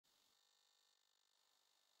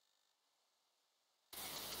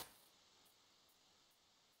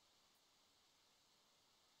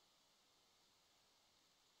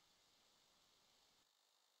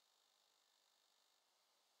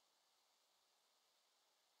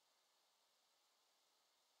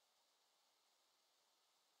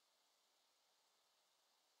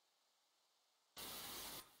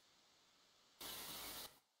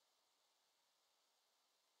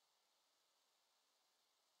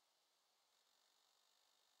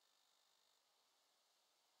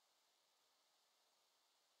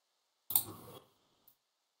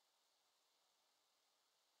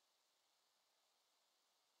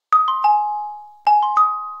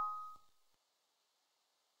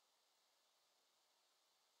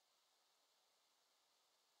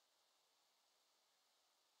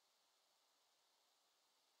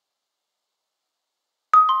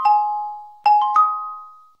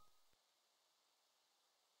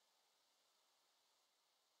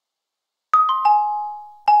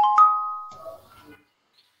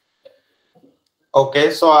ওকে,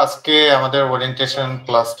 so আজকে আমাদের orientation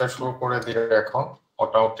ক্লাসটা শুরু করে দিলে এখন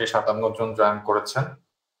মোটামুটি 57 জন জয়েন করেছেন।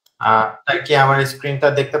 তাই কি আমার স্ক্রিনটা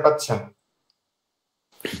দেখতে পাচ্ছেন?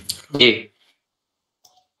 জি।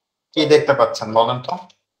 কি দেখতে পাচ্ছেন বলেন তো?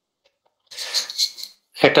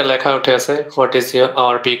 একটা লেখা উঠে আছে, what is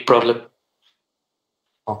our big problem.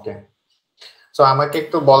 Okay, so আমাকে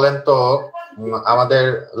একটু বলেন তো আমাদের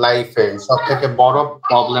লাইফে সব থেকে বড়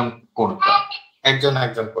প্রবলেম কোনটা? একজন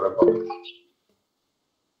একজন করে বলেন।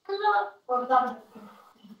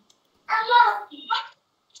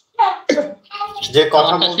 যে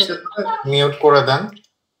কথা বলছে মিউট করে দেন।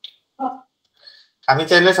 আমি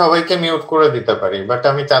চাইলে সবাইকে মিউট করে দিতে পারি, বাট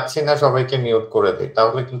আমি চাচ্ছি না সবাইকে মিউট করে দিই,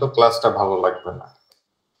 তাহলে কিন্তু ক্লাসটা ভালো লাগবে না।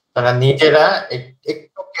 তারা নিজেরা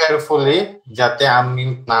একটু কেয়ারফুলি যাতে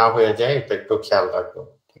আনমিউট না হয়ে যায় এটা একটু খেয়াল রাখবেন,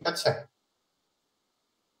 ঠিক আছে?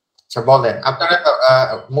 আচ্ছা বলেন, আপনারা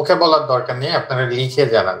মুখে বলার দরকার নেই, আপনারা লিখে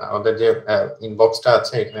জানান। আমাদের যে ইনবক্সটা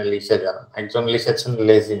আছে এখানে লিখে জানান। একজন লিখেছেন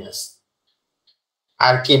লেজিনেস।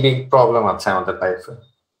 আর কি বিগ প্রবলেম আছে আমাদের লাইফে?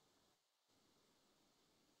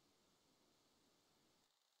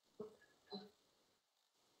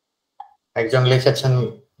 একজন লিখেছেন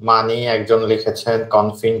মানি, একজন লিখেছেন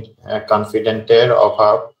কনফিডেন্টের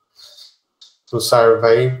অভাব। To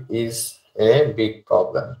survive is a big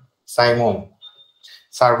problem. Simon,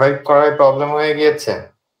 survive করার প্রবলেম হয়ে গিয়েছে?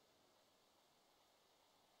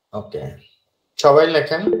 ওকে, সবাই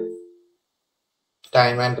লেখেন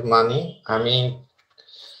টাইম এন্ড মানি। আমি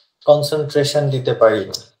কনসেন্ট্রেশন দিতে পারি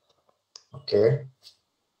না। ওকে,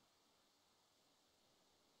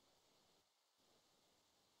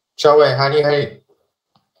 সবাই হারি হারি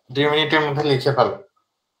 2 মিনিটের মধ্যে লিখে ফেলো।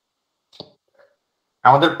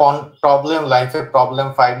 আমাদের প্রবলেম, লাইফের প্রবলেম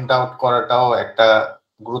ফাইন্ড আউট করাটাও একটা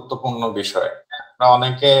গুরুত্বপূর্ণ বিষয়। আমরা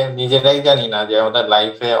অনেকে নিজেরাই জানি না যে আমাদের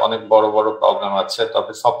লাইফে অনেক বড় বড় প্রবলেম আছে,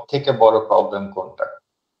 তবে সব থেকে বড় প্রবলেম কোনটা?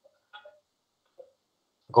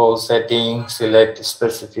 গোল সেটিং, সিলেক্ট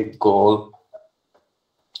স্পেসিফিক গোল,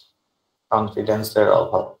 কনফিডেন্সের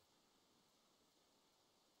অভাব।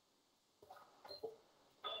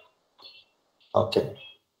 ওকে,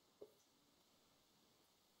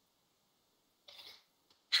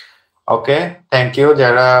 ওকে, থ্যাংক ইউ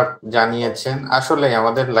যারা জানিয়েছেন। আসলে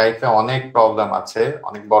আমাদের লাইফে অনেক প্রবলেম আছে,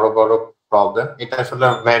 অনেক বড় বড় প্রবলেম। এটা আসলে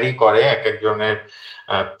ভ্যারি করে, এক একজনের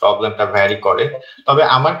প্রবলেমটা ভ্যারি করে। তবে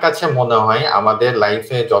আমার কাছে মনে হয় আমাদের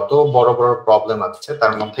লাইফে যত বড় বড় প্রবলেম আছে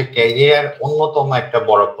তার মধ্যে ক্যারিয়ার অন্যতম একটা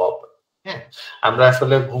বড় প্রবলেম। হ্যাঁ, আমরা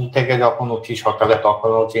আসলে ঘুম থেকে যখন উঠি সকালে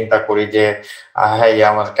তখনও চিন্তা করি যে হ্যাঁ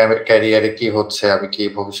আমার ক্যারিয়ারে কি হচ্ছে, আমি কি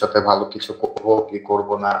ভবিষ্যতে ভালো কিছু করব কি করব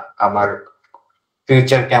না, আমার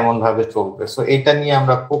ফিউচার কেমন ভাবে চলবে। সো এটা নিয়ে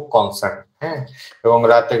আমরা খুব কনসার্ন। হ্যাঁ, এবং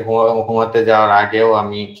রাতে ঘুমাতে যাওয়ার আগেও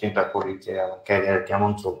আমি চিন্তা করি যে আমার ক্যারিয়ার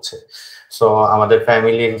কেমন চলছে। সো আমাদের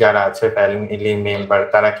ফ্যামিলির যারা আছে, ফ্যামিলি মেম্বার,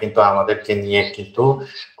 তারা কিন্তু আমাদেরকে নিয়ে কিন্তু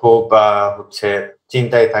খুব হচ্ছে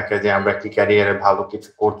চিন্তায় থাকে যে আমরা কি ক্যারিয়ারে ভালো কিছু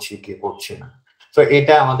করছি কি করছি না। তো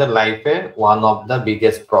এটা আমাদের লাইফে one of the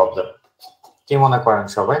biggest problem. কি মনে করেন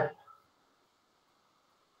সবাই?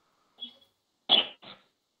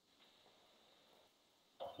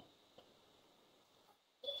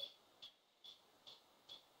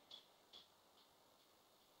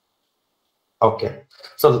 ওকে,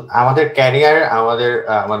 সো আমাদের ক্যারিয়ার আমাদের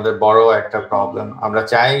আমাদের বড় একটা প্রবলেম। আমরা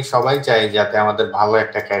চাই, সবাই চাই যাতে আমাদের ভালো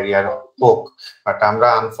একটা ক্যারিয়ার হোক, বাট আমরা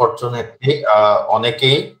আনফরচুনেটলি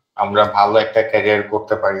অনেকেই আমরা ভালো একটা ক্যারিয়ার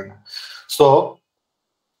করতে পারি না। সো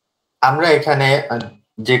আমরা এখানে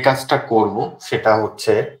যে কাজটা করব সেটা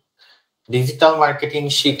হচ্ছে ডিজিটাল মার্কেটিং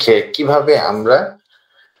শিখে কিভাবে আমরা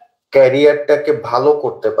ক্যারিয়ারটাকে ভালো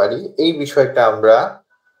করতে পারি এই বিষয়টা আমরা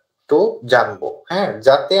তো জানবো। হ্যাঁ,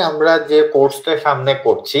 যাতে আমরা যে কোর্সটা সামনে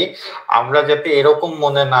করছি আমরা যাতে এরকম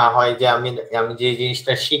মনে না হয় যে আমি আমি যে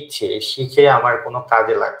জিনিসটা শিখছি শিখে আমার কোনো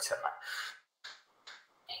কাজে লাগছে না।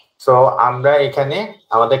 তো আমরা এখানে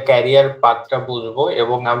আমাদের ক্যারিয়ার পাথটা বুঝবো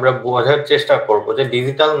এবং আমরা বোঝার চেষ্টা করব যে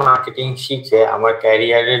ডিজিটাল মার্কেটিং শিখে আমার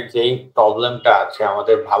ক্যারিয়ারের যেই প্রবলেমটা আছে,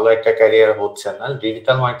 আমাদের ভালো একটা ক্যারিয়ার হচ্ছে না,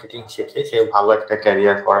 ডিজিটাল মার্কেটিং শিখে সে ভালো একটা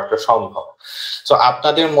ক্যারিয়ার করাটা সম্ভব। তো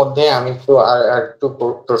আপনাদের মধ্যে আমি একটু আর একটু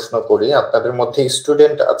প্রশ্ন করি, আপনাদের মধ্যে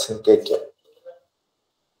স্টুডেন্ট আছেন কে কে?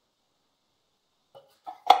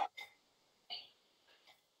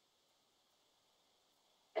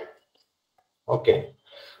 ওকে,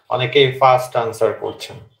 অনেকেই ফার্স্ট আনসার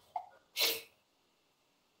করছেন।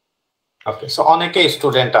 ওকে, সো অনেকে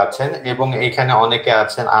স্টুডেন্ট আছেন এবং এখানে অনেকে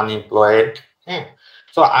আছেন আনএমপ্লয়েড। হ্যাঁ,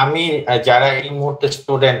 তো আমি যারা এই মুহূর্তে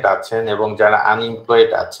স্টুডেন্ট আছেন এবং যারা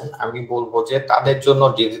আনএমপ্লয়েড আছেন আমি বলবো যে তাদের জন্য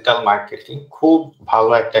ডিজিটাল মার্কেটিং খুব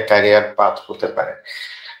ভালো একটা ক্যারিয়ার পাথ হতে পারে।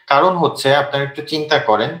 কারণ হচ্ছে আপনারা একটু চিন্তা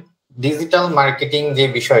করেন, ডিজিটাল মার্কেটিং যে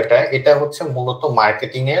বিষয়টা, এটা হচ্ছে মূলত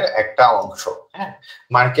মার্কেটিং এর একটা অংশ। হ্যাঁ,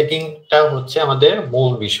 মার্কেটিংটা হচ্ছে আমাদের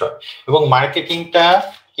মূল বিষয়, এবং মার্কেটিংটা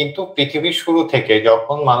কিন্তু পৃথিবীর শুরু থেকে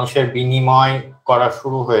যখন মানুষের বিনিময় করা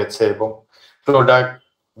শুরু হয়েছে এবং প্রোডাক্ট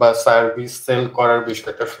বা সার্ভিস সেল করার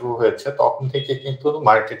বিষয়টা শুরু হয়েছে, তখন থেকে কিন্তু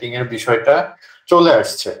মার্কেটিং এর বিষয়টা চলে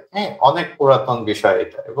আসছে। হ্যাঁ, অনেক পুরাতন বিষয়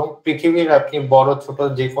এটা, এবং পৃথিবীর আপনি বড় ছোট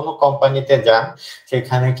যে কোনো কোম্পানিতে যান,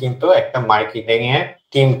 সেখানে কিন্তু একটা মার্কেটিং এর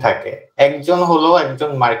টিম থাকে, একজন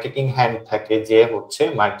মার্কেটিং হ্যান্ড থাকে যে হচ্ছে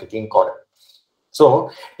মার্কেটিং করে। সো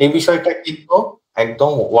এই বিষয়টা কিন্তু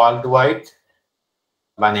একদম ওয়ার্ল্ড ওয়াইড,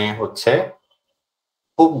 মানে হচ্ছে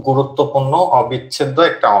খুব গুরুত্বপূর্ণ অবিচ্ছেদ্য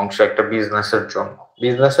একটা অংশ একটা বিজনেসের জন্য।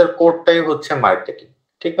 বিজনেসের কোরটাই হচ্ছে মার্কেটিং,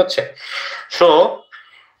 ঠিক আছে? সো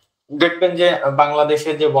দেখবেন যে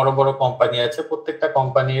বাংলাদেশে যে বড় বড় কোম্পানি আছে, প্রত্যেকটা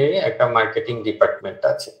কোম্পানিরই একটা মার্কেটিং ডিপার্টমেন্ট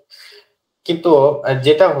আছে। কিন্তু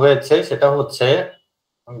যেটা হয়েছে সেটা হচ্ছে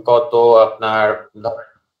গত আপনার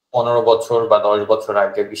 15 বছর বা 10 বছর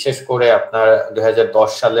আগে, বিশেষ করে আপনার 2010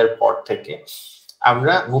 সালের পর থেকে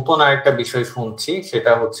আমরা নতুন আরেকটা বিষয় শুনছি,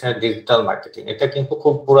 সেটা হচ্ছে ডিজিটাল মার্কেটিং। এটা কিন্তু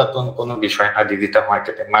খুব পুরাতন কোনো বিষয় না। ডিজিটাল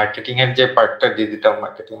মার্কেটিং, মার্কেটিং এর যে পার্টটা ডিজিটাল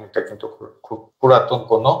মার্কেটিং, এটা কিন্তু খুব পুরাতন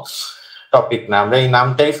কোনো টপিক না। আমরা এই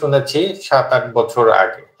নামটাই শুনেছি 7-8 বছর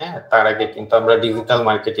আগে। হ্যাঁ, তার আগে কিন্তু আমরা ডিজিটাল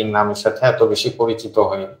মার্কেটিং নামের সাথে এত বেশি পরিচিত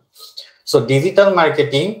হইনি। সো ডিজিটাল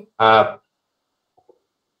মার্কেটিং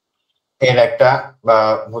এর একটা বা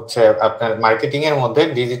হচ্ছে আপনার মার্কেটিং এর মধ্যে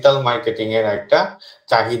ডিজিটাল মার্কেটিং এর একটা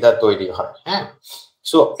চাহিদা তৈরি হয়। হ্যাঁ,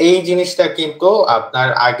 সো এই জিনিসটা কিন্তু আপনার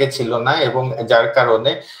আগে ছিল না, এবং যার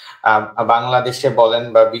কারণে বাংলাদেশে বলেন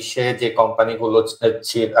বা বিশ্বে যে কোম্পানিগুলো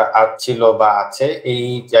ছিল বা আছে, এই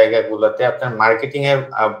জায়গাগুলোতে আপনার মার্কেটিং এর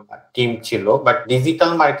টিম ছিল, বাট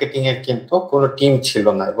ডিজিটাল মার্কেটিং এর কিন্তু কোনো টিম ছিল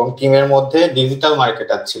না, এবং টিমের মধ্যে ডিজিটাল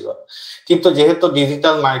মার্কেটার ছিল। কিন্তু যেহেতু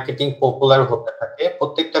ডিজিটাল মার্কেটিং পপুলার হতে থাকে,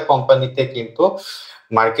 প্রত্যেকটা কোম্পানিতে কিন্তু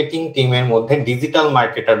মার্কেটিং টিমের মধ্যে ডিজিটাল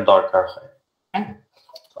মার্কেটার দরকার হয়। হ্যাঁ,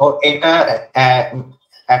 ও এটা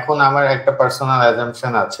এখন আমার একটা পার্সোনাল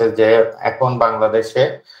অ্যাজাম্পশন আছে যে এখন বাংলাদেশে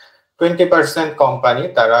 20% কোম্পানি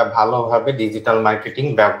তারা ভালোভাবে ডিজিটাল মার্কেটিং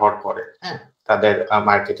ব্যবহার করে, হ্যাঁ, তাদের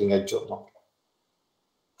মার্কেটিং এর জন্য।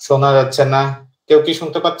 শোনা যাচ্ছে না? কেউ কি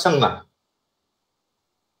শুনতে পাচ্ছেন না?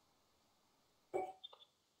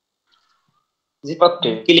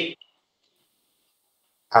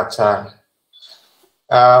 আচ্ছা,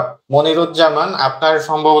 মনিরুজ্জামান, আপনার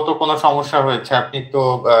সম্ভবত কোনো সমস্যা হয়েছে, আপনি তো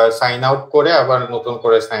সাইন আউট করে আবার নতুন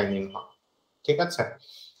করে সাইন ইন হন, ঠিক আছে?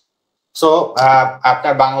 সো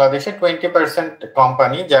আপনার বাংলাদেশে 20%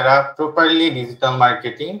 কোম্পানি যারা প্রপারলি ডিজিটাল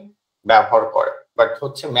মার্কেটিং ব্যবহার করে, বাট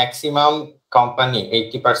হচ্ছে ম্যাক্সিমাম কোম্পানি,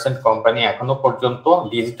 80% কোম্পানি এখনো পর্যন্ত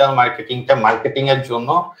ডিজিটাল মার্কেটিংটা মার্কেটিং এর জন্য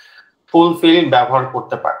ফুলফিল ব্যবহার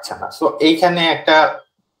করতে পারছে না। সো এইখানে একটা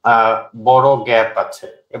বড় গ্যাপ আছে,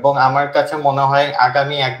 এবং আমার কাছে মনে হয়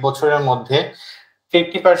আগামী 1 বছরের মধ্যে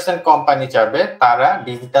 50% কোম্পানি চাবে তারা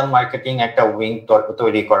ডিজিটাল মার্কেটিং একটা উইং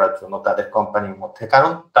তৈরি করার জন্য তাদের কোম্পানির মধ্যে,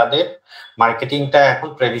 কারণ তাদের মার্কেটিংটা এখন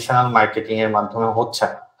ট্রেডিশনাল মার্কেটিং এর মাধ্যমে হচ্ছে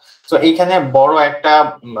না। তো এইখানে বড় একটা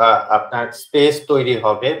আপনার স্পেস তৈরি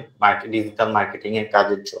হবে ডিজিটাল মার্কেটিং এর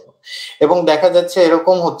কাজের জন্য। এবং দেখা যাচ্ছে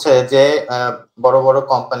এরকম হচ্ছে যে বড় বড়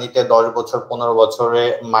কোম্পানিতে 10 বছর 15 বছরে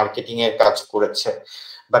মার্কেটিং এর কাজ করেছে,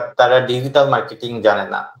 বাট তারা ডিজিটাল মার্কেটিং জানে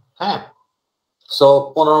না। হ্যাঁ, সো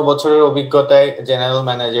 15 বছরের অভিজ্ঞতায় general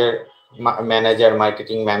manager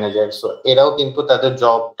marketing manager, so এরাও কিন্তু তাদের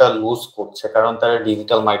জবটা লুজ করছে, কারণ তারা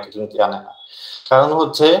ডিজিটাল মার্কেটিং জানে না। কারণ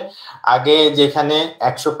হচ্ছে আগে যেখানে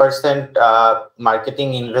 100% মার্কেটিং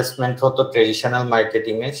ইনভেস্টমেন্ট হতো ট্রেডিশনাল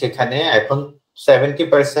মার্কেটিং এ, সেখানে এখন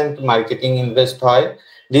 70% মার্কেটিং ইনভেস্ট হয়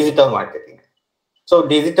digital marketing. So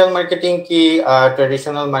digital marketing কি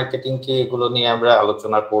ট্রেডিশনাল মার্কেটিং কি, এগুলো নিয়ে আমরা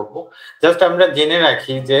আলোচনা করব। জাস্ট আমরা জেনে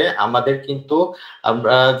রাখি যে আমাদের কিন্তু,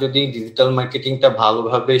 আমরা যদি ডিজিটাল মার্কেটিংটা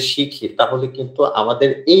ভালোভাবে শিখি, তাহলে কিন্তু আমাদের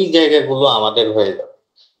এই জায়গাগুলো আমাদের হয়ে যাবে।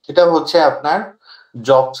 এটা হচ্ছে আপনার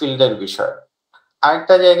জব ফিল্ডের বিষয়।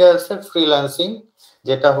 আরেকটা জায়গা আছে ফ্রিল্যান্সিং,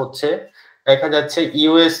 যেটা হচ্ছে দেখা যাচ্ছে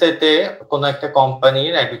ইউএসএ তে কোনো একটা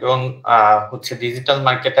কোম্পানির একজন হচ্ছে ডিজিটাল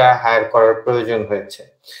মার্কেটার হায়ার করার প্রয়োজন হয়েছে।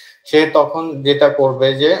 সে তখন যেটা করবে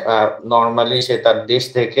যে নর্মালি সে তার দেশ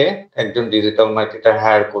থেকে একজন ডিজিটাল মার্কেটার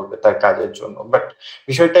হায়ার করবে তার কাজের জন্য। বাট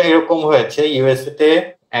বিষয়টা এরকম হয়েছে, ইউএসএ তে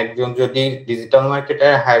একজন যদি ডিজিটাল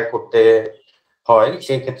মার্কেটার হায়ার করতে হয়,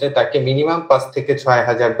 সেই ক্ষেত্রে তাকে মিনিমাম $5,000 থেকে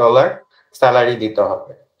 $6,000 স্যালারি দিতে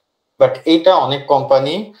হবে। বাট এইটা অনেক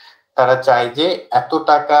কোম্পানি তারা চায় যে এত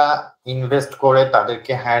টাকা ইনভেস্ট করে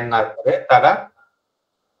তাদেরকে হায়ার না করে তারা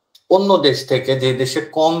অন্য দেশ থেকে, যে দেশে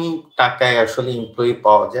কম টাকায় আসলে এমপ্লয়ি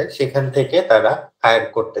পাওয়া যায়, সেখান থেকে তারা হায়ার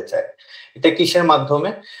করতে চায়। এটা কিসের মাধ্যমে?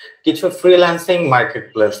 কিছু ফ্রিল্যান্সিং মার্কেট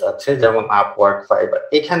প্লেস আছে, যেমন আপওয়ার্ক, ফাইবার,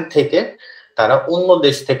 এখান থেকে তারা অন্য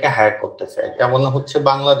দেশ থেকে হায়ার করতে চায়। যেমন হচ্ছে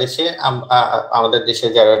বাংলাদেশে আমাদের দেশে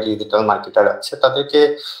যারা ডিজিটাল মার্কেটার আছে তাদেরকে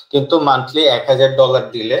কিন্তু মান্থলি $1,000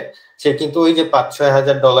 দিলে সে কিন্তু ওই যে $5-6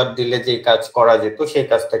 হাজার দিলে যে কাজ করা যেত সেই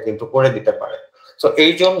কাজটা কিন্তু করে দিতে পারে। তো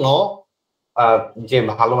এই জন্য যে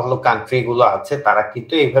ভালো ভালো কান্ট্রি গুলো আছে তারা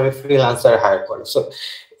কিন্তু এইভাবে ফ্রিল্যান্সার হায়ার করে। সো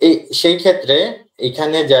এই সেই ক্ষেত্রে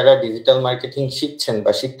এখানে যারা ডিজিটাল মার্কেটিং শিখছেন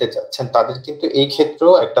বা শিখতে চাচ্ছেন তাদের কিন্তু এই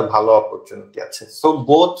ক্ষেত্রেও একটা ভালো অপরচুনিটি আছে। সো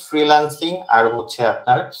বোথ ফ্রিল্যান্সিং আর হচ্ছে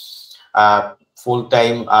আপনার ফুল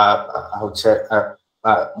টাইম হচ্ছে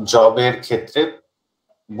জবের ক্ষেত্রে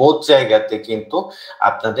বোথ জায়গাতে কিন্তু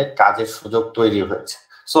আপনাদের কাজের সুযোগ তৈরি হয়েছে।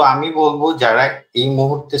 সো আমি বলবো যারা এই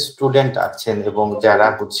মুহূর্তে স্টুডেন্ট আছেন এবং যারা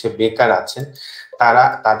হচ্ছে বেকার আছেন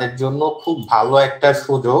তাদের জন্য খুব ভালো একটা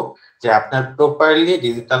সুযোগ যে আপনার প্রপারলি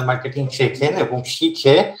ডিজিটাল মার্কেটিং শেখেন এবং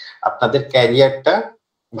শিখে আপনাদের ক্যারিয়ারটা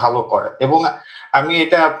ভালো করেন। এবং আমি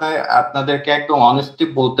এটা আপনাদেরকে একদম অনেস্টলি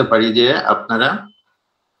বলতে পারি যে আপনারা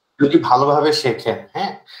যদি ভালোভাবে শেখেন,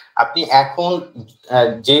 হ্যাঁ, আপনি এখন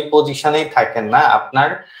যে পজিশনেই থাকেন না আপনার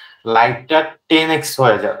লাইফটা 10x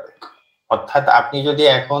হয়ে যাবে। অর্থাৎ আপনি যদি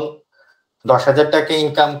এখন 10,000 টাকা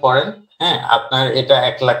ইনকাম করেন, হ্যাঁ, আপনার এটা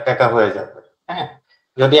 1 লাখ টাকা হয়ে যাবে। হ্যাঁ,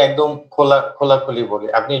 যদি একদম খোলাখুলি বলি,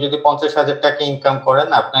 আপনি যদি 50,000 টাকা ইনকাম করেন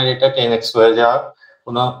আপনার এটা 10x হয়ে যাওয়া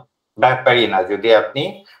কোনো ব্যাপারই না, যদি আপনি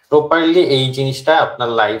প্রপারলি এই জিনিসটা আপনার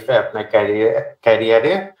লাইফে আপনার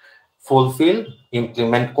ক্যারিয়ারে ফুলফিল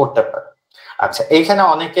ইমপ্লিমেন্ট করতে পারে। আচ্ছা, এইখানে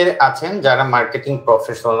অনেকে আছেন যারা মার্কেটিং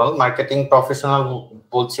প্রফেশনাল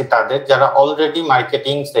বলছি তাদের যারা অলরেডি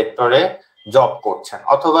মার্কেটিং সেক্টরে জব করছেন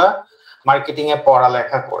অথবা মার্কেটিং এ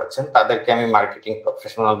পড়ালেখা করেছেন, তাদেরকে আমি মার্কেটিং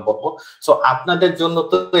প্রফেশনাল বলবো। সো আপনাদের জন্য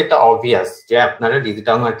তো এটা অবভিয়াস যে আপনারা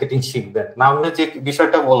ডিজিটাল মার্কেটিং শিখবেন। না হলে যে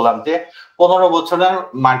বিষয়টা বললাম যে 15 বছরের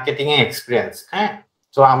মার্কেটিং এ এক্সপিরিয়েন্স, হ্যাঁ,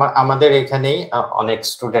 তো আমাদের এখানেই অনেক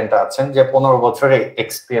স্টুডেন্ট আছেন যে 15 বছরের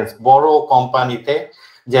এক্সপিরিয়েন্স, বড় কোম্পানিতে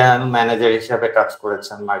জেনারেল ম্যানেজার হিসেবে কাজ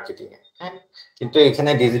করেছেন মার্কেটিং এ, হ্যাঁ, কিন্তু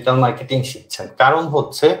এখানে ডিজিটাল মার্কেটিং শিখছেন। কারণ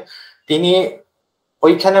হচ্ছে তিনি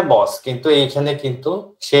ওইখানে বস, কিন্তু এইখানে কিন্তু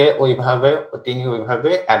তিনি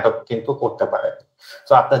ওইভাবে অ্যাডপ্ট কিন্তু করতে পারেন।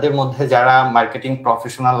 তো আপনাদের মধ্যে যারা মার্কেটিং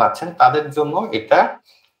প্রফেশনাল আছেন তাদের জন্য এটা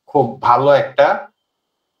খুব ভালো একটা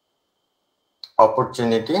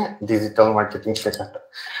অপরচুনিটি ডিজিটাল মার্কেটিং শেখাটা।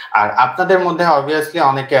 আর আপনাদের মধ্যে অবভিয়াসলি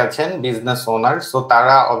অনেকে আছেন বিজনেস ওনার, সো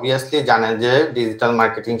তারা অবভিয়াসলি জানেন যে ডিজিটাল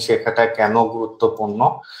মার্কেটিং শেখাটা কেন গুরুত্বপূর্ণ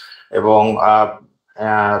এবং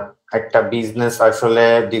একটা বিজনেস আসলে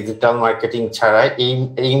ডিজিটাল মার্কেটিং ছাড়া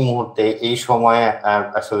এই মুহূর্তে এই সময়ে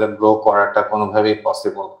আসলে গ্রো করাটা কোনোভাবেই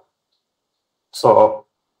পসিবল। সো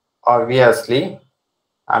অবভিয়াসলি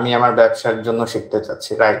আমি আমার ব্যবসার জন্য শিখতে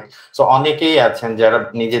চাচ্ছি, রাইট? সো অনেকেই আছেন যারা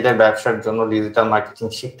নিজেদের ব্যবসার জন্য ডিজিটাল মার্কেটিং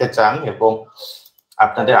শিখতে চান এবং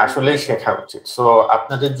আপনাদের আসলেই শেখা উচিত। সো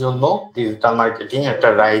আপনাদের জন্য ডিজিটাল মার্কেটিং একটা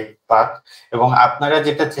রাইট পাথ। এবং আপনারা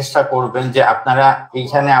যেটা চেষ্টা করবেন যে আপনারা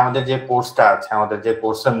এইখানে আমাদের যে কোর্সটা আছে, আমাদের যে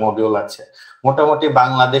কোর্সের মডিউল আছে, মোটামুটি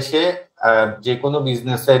বাংলাদেশে যে কোনো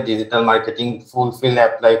বিজনেসে ডিজিটাল মার্কেটিং ফুলফিল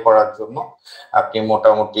অ্যাপ্লাই করার জন্য আপনি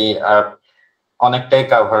মোটামুটি অনেকটাই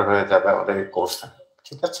কভার হয়ে যাবে আমাদের এই কোর্সে।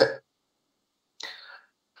 ঠিক আছে,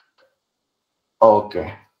 ওকে।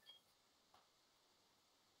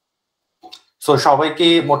 সো সবাই কি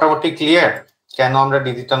মোটামুটি ক্লিয়ার কেন আমরা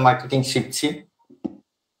ডিজিটাল মার্কেটিং শিখছি?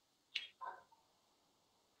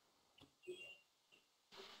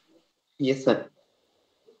 Yes sir.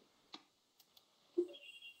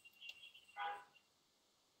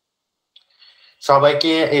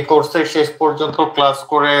 সবাইকে এই কোর্সের শেষ পর্যন্ত ক্লাস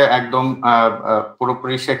করে একদম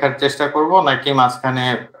পুরোপুরি শেখার চেষ্টা করব নাকি মাঝখানে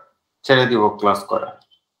ছেড়ে দিব ক্লাস করা?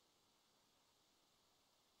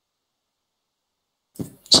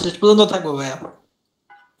 শেষ পর্যন্ত থাকবো ভাইয়া,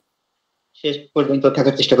 শেষ পর্যন্ত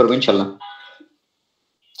থাকার চেষ্টা করবো ইনশাল্লাহ।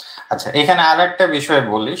 আচ্ছা, এখানে আর একটা বিষয়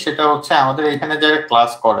বলি, সেটা হচ্ছে আমাদের এখানে যারা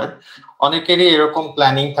ক্লাস করেন অনেকেরই এরকম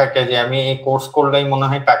প্ল্যানিং থাকে যে আমি এই কোর্স করলেই মনে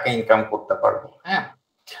হয় টাকা ইনকাম করতে পারবো। হ্যাঁ,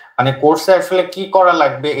 মানে কোর্সে আসলে কি করা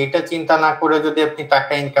লাগবে এটা চিন্তা না করে যদি আপনি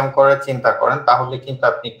টাকা ইনকাম করার চিন্তা করেন তাহলে কিন্তু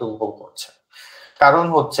আপনি একটু ভুল করছেন। কারণ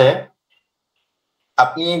হচ্ছে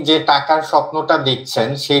আপনি যে টাকার স্বপ্নটা দেখছেন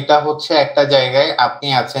সেটা হচ্ছে একটা জায়গায়, আপনি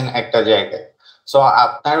আছেন একটা জায়গায়। সো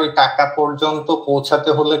আপনার ওই টাকা পর্যন্ত পৌঁছাতে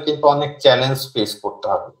হলে কিন্তু অনেক চ্যালেঞ্জ ফেস করতে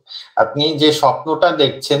হবে। আপনি যে স্বপ্নটা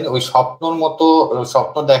দেখছেন ওই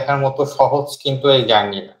স্বপ্ন দেখার মতো সহজ কিন্তু এই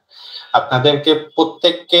জার্নি না। আপনাদেরকে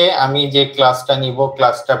প্রত্যেককে আমি যে ক্লাসটা নিব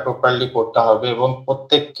ক্লাসটা প্রপারলি করতে হবে এবং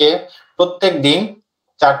প্রত্যেক দিন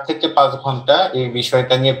 4 থেকে 5 ঘন্টা এই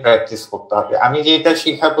বিষয়টা নিয়ে প্র্যাকটিস করতে হবে। আমি যেটা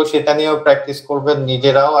শিখাবো সেটা নিয়েও প্র্যাকটিস করবেন,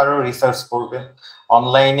 নিজেরাও আরো রিসার্চ করবেন।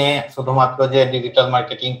 অনলাইনে শুধুমাত্র যে ডিজিটাল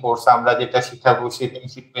মার্কেটিং কোর্স আমরা যেটা শিখাবো সেটাই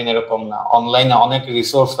শিখবেন এরকম না, অনলাইনে অনেক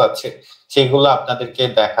রিসোর্স আছে, সেগুলো আপনাদেরকে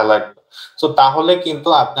দেখা লাগবে। তো তাহলে কিন্তু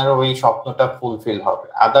আপনার ওই স্বপ্নটা ফুলফিল হবে।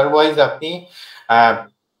 আদারওয়াইজ আপনি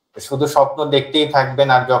শুধু স্বপ্ন দেখতেই থাকবেন,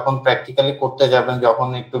 আর যখন প্র্যাকটিক্যালি করতে যাবেন, যখন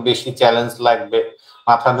একটু বেশি চ্যালেঞ্জ লাগবে,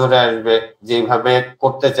 মাথা ধরে আসবে, যেভাবে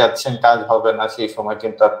করতে যাচ্ছেন কাজ হবে না, সেই সময়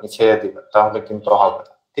কিন্তু আপনি ছেড়ে দিবেন, তাহলে কিন্তু হবে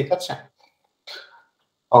না। ঠিক আছে,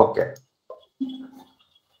 ওকে।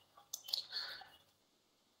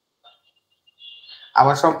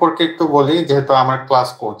 আমার সম্পর্কে একটু বলি, যেহেতু আমার ক্লাস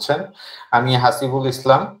করছেন। আমি হাসিবুল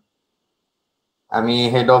ইসলাম, আমি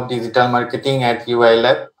head of digital marketing at UI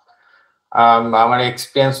lab. আমার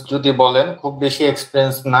এক্সপিরিয়েন্স যদি বলেন, খুব বেশি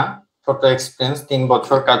এক্সপিরিয়েন্স না, ছোট এক্সপিরিয়েন্স, 3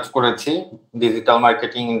 বছর কাজ করেছি ডিজিটাল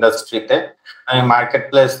মার্কেটিং ইন্ডাস্ট্রিতে। আমি মার্কেট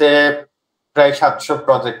প্লেসে প্রায় 700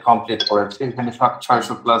 প্রজেক্ট কমপ্লিট করেছি। এখানে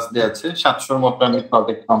 600 প্লাস দেওয়া আছে, 700-র মতো আমি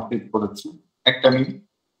প্রজেক্ট কমপ্লিট করেছি। একটা মিনিট।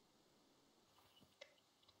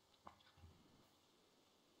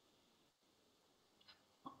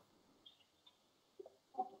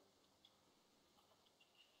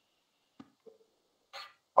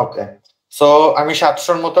 ওকে, সো আমি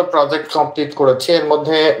 700-র মতো প্রজেক্ট কমপ্লিট করেছি। এর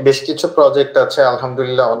মধ্যে বেশ কিছু প্রজেক্ট আছে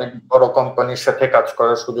আলহামদুলিল্লাহ, অনেক বড় কোম্পানির সাথে কাজ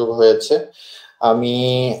করার সুযোগ হয়েছে। আমি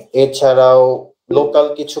এছাড়াও লোকাল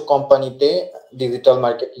কিছু কোম্পানিতে ডিজিটাল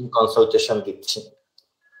মার্কেটিং কনসালটেশন দিচ্ছি।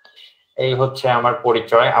 এই হচ্ছে আমার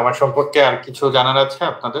পরিচয়। আমার সম্পর্কে আর কিছু জানার আছে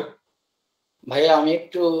আপনাদের? ভাইয়া আমি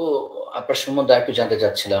একটু আপনার সম্বন্ধে একটু জানতে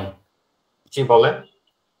চাচ্ছিলাম। জি বলেন।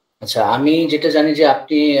 আচ্ছা, আমি যেটা জানি যে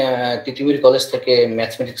আপনি তিতুমির কলেজ থেকে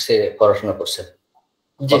ম্যাথমেটিক্সে পড়াশোনা করছেন,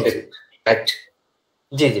 জি রাইট?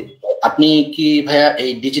 জি জি। আপনি কি ভাইয়া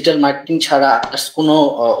এই ডিজিটাল মার্কেটিং ছাড়া কোনো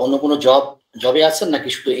অন্য কোনো জবে আছেন নাকি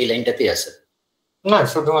শুধু এই লাইনটাতেই আছেন? না,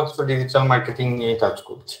 শুধুমাত্র ডিজিটাল মার্কেটিং নিয়ে কাজ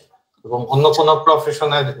করছি, এবং অন্য কোনো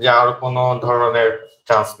প্রফেশনে যাওয়ার কোনো ধরনের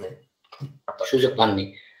চান্স নেই, সুযোগ পাননি।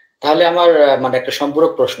 তাহলে আমার মানে একটা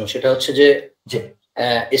সম্পূরক প্রশ্ন, সেটা হচ্ছে যে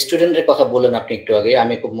স্টুডেন্টের কথা বলেন আপনি একটু আগে,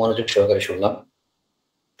 আমি খুব মনোযোগ সহকারে শুনলাম।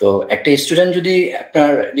 তো একটা স্টুডেন্ট যদি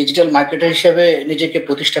আপনার ডিজিটাল মার্কেটার হিসেবে নিজেকে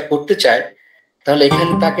প্রতিষ্ঠা করতে চায়, তাহলে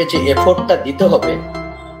এখানে তাকে যে এফোর্টটা দিতে হবে,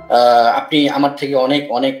 আপনি আমার থেকে অনেক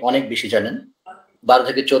অনেক অনেক বেশি জানেন, 12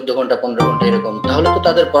 থেকে 14 ঘন্টা 15 ঘন্টা এরকম, তাহলে তো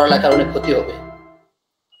তাদের পড়ালেখার অনেক ক্ষতি হবে।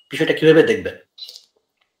 বিষয়টা কিভাবে দেখবেন?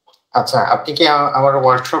 আচ্ছা, আপনি কি আমার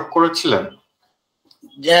ওয়ার্কশপ করেছিলেন?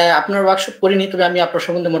 যে আপনার ওয়ার্কশপ করিনি, তবে আমি আপনার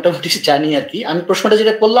সম্বন্ধে মোটামুটি জানি আর কি। আমি প্রশ্নটা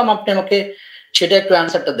যেটা করলাম, আপনি আমাকে সেটা একটু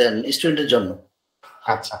অ্যান্সারটা দেন স্টুডেন্টের জন্য।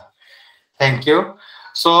 আচ্ছা, থ্যাংক ইউ।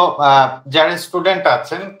 সো যারা স্টুডেন্ট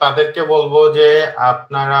আছেন তাদেরকে বলবো যে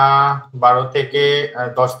আপনারা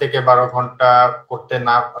 10 থেকে 12 ঘন্টা করতে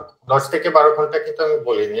না, 10 থেকে 12 ঘন্টা কিন্তু আমি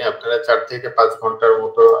বলিনি, আপনারা 4 থেকে 5 ঘন্টার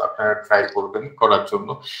মতো আপনারা ট্রাই করবেন করার জন্য।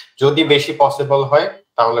 যদি বেশি পসিবল হয়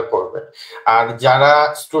তাহলে করবেন। আর যারা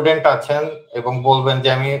স্টুডেন্ট আছেন এবং বলবেন যে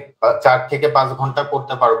আমি 4 থেকে 5 ঘন্টা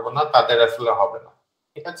করতে পারবো না, তাদের আসলে হবে না।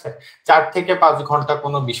 ঠিক আছে, 4 থেকে 5 ঘন্টা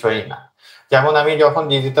কোনো বিষয়ই না। যেমন আমি যখন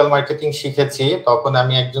ডিজিটাল মার্কেটিং শিখেছি তখন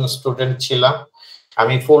আমি একজন স্টুডেন্ট ছিলাম,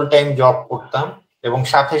 আমি ফুল টাইম জব করতাম এবং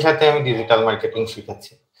সাথে সাথে আমি ডিজিটাল মার্কেটিং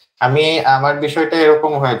শিখেছি। আমার বিষয়টা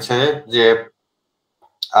এরকম হয়েছে যে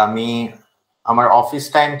আমার অফিস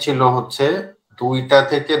টাইম ছিল হচ্ছে 2টা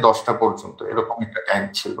থেকে 10টা পর্যন্ত, এরকম একটা টাইম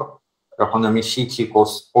ছিল যখন আমি শিখি,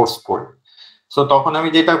 কোর্স করি। তো তখন আমি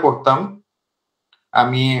যেটা করতাম,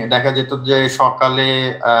 আমি দেখা যেত যে সকালে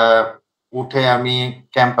উঠে আমি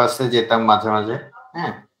ক্যাম্পাসে যেতাম মাঝে মাঝে।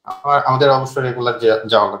 হ্যাঁ, আমাদের অবশ্য রেগুলার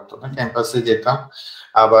যাওয়া লাগতো না, ক্যাম্পাসে যেতাম।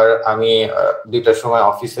 আবার আমি 2টার সময়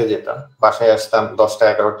অফিসে যেতাম, বাসায় আসতাম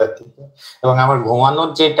 10টা-11টার দিকে। এবং আমার ঘুমানোর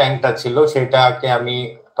যে টাইমটা ছিল সেটাকে আমি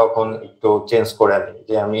তখন একটু চেঞ্জ করে নিই,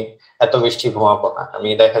 যে আমি এত বেশি ঘুমাবো না। আমি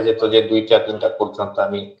দেখা যেত যে 2টা-3টা পর্যন্ত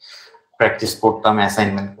আমি প্র্যাকটিস করতাম,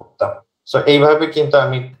 অ্যাসাইনমেন্ট করতাম। সো এইভাবে কিন্তু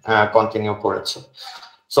আমি কন্টিনিউ করেছি।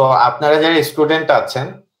 সো আপনারা যারা স্টুডেন্ট আছেন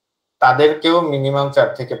তাদেরকেও মিনিমাম 4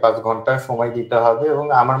 থেকে 5 ঘন্টা সময় দিতে হবে, এবং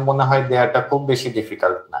আমার মনে হয় দেয়াটা খুব বেশি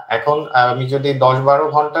ডিফিকাল্ট না। এখন আমি যদি 10-12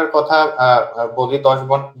 ঘন্টার কথা বলি,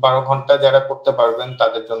 10-12 ঘন্টা যারা করতে পারবেন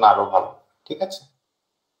তাদের জন্য আরো ভালো। ঠিক আছে,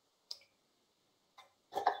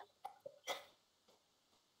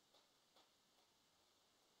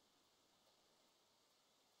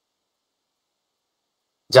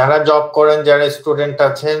 যারা জব করেন, যারা স্টুডেন্ট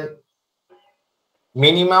আছেন,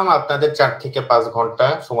 মিনিমাম আপনাদের 4 থেকে 5 ঘন্টা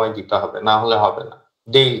সময় দিতে হবে, না হলে হবে না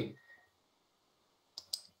ডেইলি।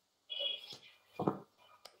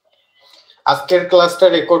 আজকের ক্লাসটা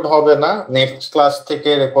রেকর্ড হবে না, নেক্সট ক্লাস থেকে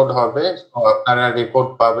রেকর্ড হবে, আপনারা রেকর্ড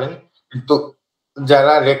পাবেন। কিন্তু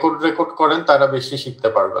যারা রেকর্ড করেন তারা বেশি শিখতে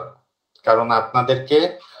পারবেন, কারণ আপনাদেরকে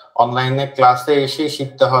অনলাইনে ক্লাসে এসে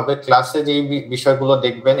শিখতে হবে। ক্লাসে যে বিষয়গুলো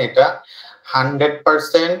দেখবেন এটা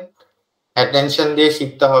 100% অ্যাটেনশন দিয়ে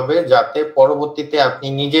শিখতে হবে, যাতে পরবর্তীতে আপনি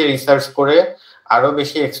নিজে রিসার্চ করে আরো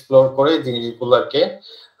বেশি এক্সপ্লোর করে জিনিসগুলোকে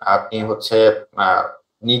আপনি হচ্ছে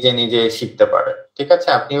নিজে নিজে শিখতে পারেন। ঠিক আছে,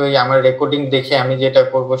 আপনি ওই আমার রেকর্ডিং দেখে আমি যেটা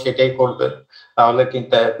করব সেটাই করবেন, তাহলে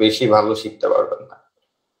কিন্তু বেশি ভালো শিখতে পারবেন না।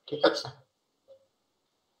 ঠিক আছে,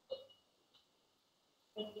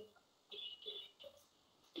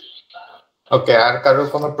 ওকে। আর কারোর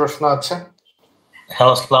কোনো প্রশ্ন আছে?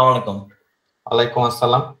 হ্যালো, আসসালামু আলাইকুম। ওয়ালাইকুম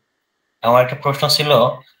আসসালাম। আমার একটা প্রশ্ন ছিল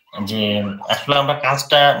যে আসলে আমরা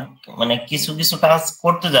কাজটা মানে কিছু কিছু কাজ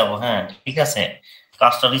করতে যাব, হ্যাঁ ঠিক আছে,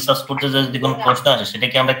 কাজটা রিসার্চ করতে যদি কোনো প্রশ্ন আসে সেটা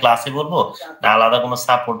কি আমরা ক্লাসে বলবো, না আলাদা কোনো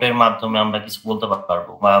সাপোর্টের মাধ্যমে আমরা কিছু বলতে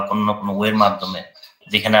পারবো, বা কোনো ওয়ের মাধ্যমে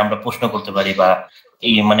যেখানে আমরা প্রশ্ন করতে পারি, বা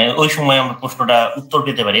এই মানে ওই সময় আমরা প্রশ্নটা উত্তর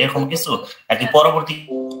পেতে পারি, এরকম কিছু নাকি পরবর্তী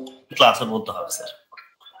ক্লাসে বলতে হবে স্যার?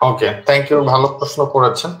 ওকে, থ্যাংক ইউ, ভালো প্রশ্ন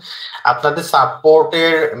করেছেন। আপনাদের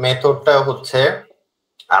সাপোর্টের মেথডটা হচ্ছে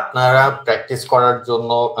আপনারা প্র্যাকটিস করার জন্য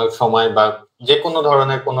সময় বা যে কোনো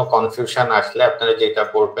ধরনের কোনো কনফিউশন আসলে আপনারা যেটা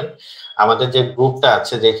করবেন, আমাদের যে গ্রুপটা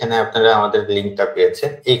আছে যেখানে আপনারা আমাদের লিঙ্কটা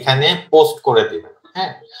পেয়েছেন এখানে পোস্ট করে দিবেন।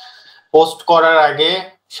 হ্যাঁ, পোস্ট করার আগে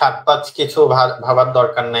 7-5 কিছু ভাবার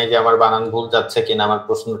দরকার নাই যে আমার বানান ভুল যাচ্ছে কিনা, আমার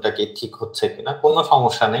প্রশ্নটা কি ঠিক হচ্ছে কিনা, কোনো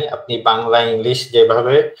সমস্যা নেই। আপনি বাংলা ইংলিশ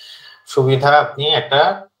যেভাবে সুবিধা আপনি একটা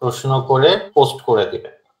প্রশ্ন করে পোস্ট করে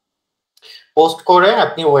দিবেন। পোস্ট করে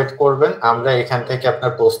আপনি ওয়েট করবেন, আমরা এখান থেকে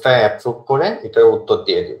আপনার পোস্টটা অ্যাপ্রুভ করে এটার উত্তর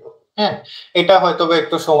দিয়ে দিব। হ্যাঁ, এটা হয়তো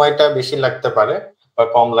একটু সময়টা বেশি লাগতে পারে বা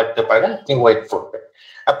কম লাগতে পারে, আপনি ওয়েট করবেন।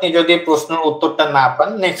 আপনি যদি প্রশ্নের উত্তরটা না পান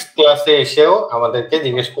নেক্সট ক্লাসে এসেও আমাদেরকে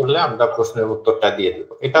জিজ্ঞেস করলে আমরা প্রশ্নের উত্তরটা দিয়ে দিব।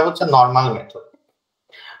 এটা হচ্ছে নর্মাল মেথড।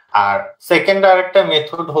 আর সেকেন্ড আরেকটা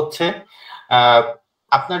মেথড হচ্ছে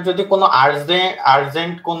আপনার যদি কোনো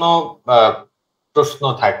আর্জেন্ট কোনো প্রশ্ন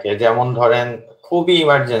থাকে, যেমন ধরেন খুবই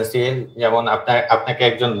ইমার্জেন্সি, যেমন আপনাকে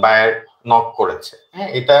একজন বায়ার নক করেছে, হ্যাঁ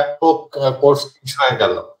এটা কোর্স হয়ে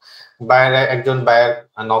গেল, একজন বায়ার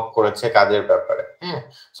নক করেছে কাজের ব্যাপারে, হ্যাঁ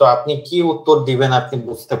তো আপনি কি উত্তর দিবেন আপনি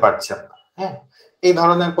বুঝতে পারছেন না, হ্যাঁ এই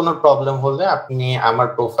ধরনের কোনো প্রবলেম হলে আপনি আমার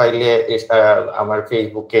প্রোফাইলে আমার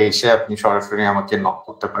ফেসবুকে এসে আপনি সরাসরি আমাকে নক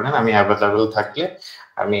করতে পারেন। আমি অ্যাভেলেবল থাকলে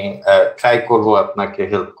আমি ট্রাই করব আপনাকে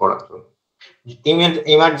হেল্প করার জন্য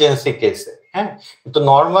ইমার্জেন্সি কেসে। হ্যাঁ, কিন্তু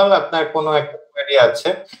নর্মাল আপনার কোনো একটা কোয়েরি আছে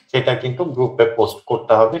সেটা কিন্তু গ্রুপে পোস্ট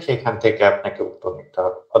করতে হবে, সেখান থেকে আপনাকে উত্তর নিতে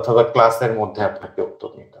হবে, অথবা ক্লাসের মধ্যে আপনাকে উত্তর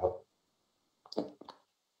নিতে হবে।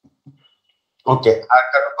 ওকে, আর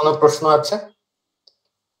কারো কোনো প্রশ্ন আছে?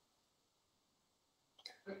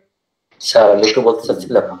 স্যার আমি একটু বলতে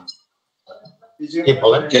চাচ্ছিলাম, কি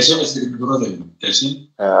বলেন?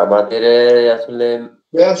 আমাদের আসলে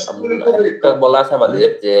একটা বলা আছে আমাদের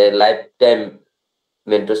যে লাইফ টাইম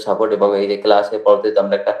মেন্টর সাপোর্ট, এবং এই যে ক্লাসে পড়তে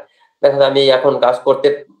আমরা একটা দেখা যায় আমি এখন কাজ করতে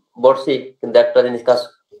বসছি কিন্তু একটা জিনিস কাজ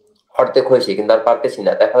অর্ধেক হয়েছি কিন্তু আর পারতেছি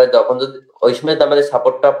না, দেখা যায় যখন যদি ওই সময় আমাদের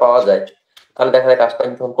সাপোর্টটা পাওয়া যায় তাহলে দেখা যায় কাজটা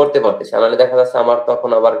আমি তখন করতে পারতেছি, নাহলে দেখা যাচ্ছে আমার তখন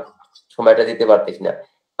আবার সময়টা দিতে পারতেছি না।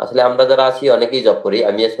 আসলে আমরা যারা আছি অনেকেই জব করি,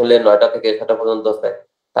 আমি আসলে 9টা থেকে 6টা পর্যন্ত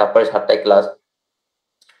তারপরে 7টায় ক্লাস,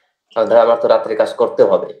 আমার তো রাত্রে কাজ করতে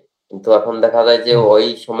হবে, কিন্তু এখন দেখা যায় যে ওই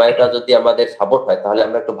সময়টা যদি আমাদের সাপোর্ট হয় তাহলে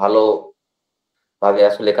আমরা একটু ভালো ভাবে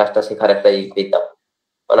আসলে কাজটা শেখার একটা পেতাম।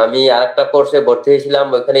 কারণ আমি আরেকটা কোর্সে ভর্তি হয়েছিলাম,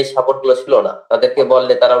 ওইখানে এই সাপোর্ট গুলো ছিল না, তাদেরকে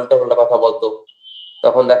বললে তারা উল্টা পাল্টা কথা বলতো,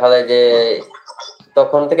 তখন দেখা যায় যে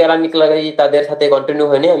তখন থেকে আর আমি তাদের সাথে কন্টিনিউ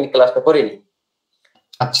হয়নি, আমি ক্লাসটা করিনি।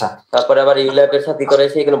 আচ্ছা, তারপরে আবার ইউল্যাবের সাথে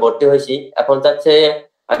করেছি, এখানে ভর্তি হয়েছি। এখন চাচ্ছে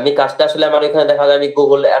আমি কাজটা আসলে আমার এখানে দেখা যায় আমি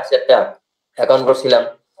গুগল অ্যাপস একটা অ্যাকাউন্ট করছিলাম,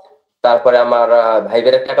 তারপরে আমার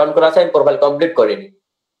ভাইবের একটা অ্যাকাউন্ট করা আছে, আমি প্রোফাইল কমপ্লিট করিনি।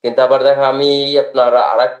 কিন্তু আবার দেখা আমি আপনার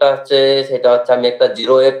আরেকটা হচ্ছে সেটা হচ্ছে আমি একটা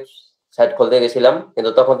জিরো ওয়েব সাইট খুলতে গেছিলাম,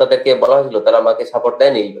 কিন্তু তখন তাদেরকে বলা হয়েছিল, তারা আমাকে সাপোর্ট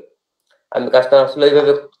দেয়নি, আমি কাজটা আসলে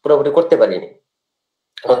ওইভাবে পুরোপুরি করতে পারিনি।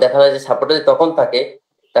 দেখা যায় যে সাপোর্ট যদি তখন থাকে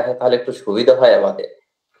দেখা তাহলে একটু সুবিধা হয় আমাদের,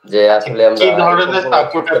 যে আসলে আমরা কি ধরনের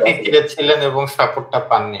সাপোর্ট আপনি পেয়েছিলেন এবং সাপোর্টটা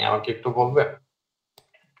পাননি আমাকে একটু বলবেন?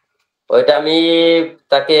 ওইটা আমি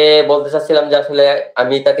তাকে বলতে চাচ্ছিলাম যে আসলে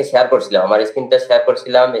আমি তাকে শেয়ার করছিলাম, আমার স্ক্রিনটা শেয়ার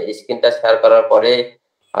করছিলাম, স্ক্রিনটা শেয়ার করার পরে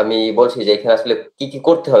আমি বলছি যে এখানে আসলে কি কি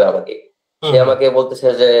করতে হবে আমাকে, সে আমাকে বলতেছে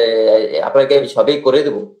যে আপনাকে আমি সবই করে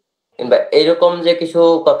দেবো, কিংবা এইরকম যে কিছু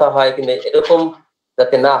কথা হয়, কিন্তু এরকম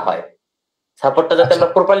যাতে না হয়, সাপোর্টটা যাতে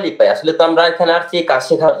আমরা প্রপারলি পাই। আসলে তো আমরা এখানে আসছি কাজ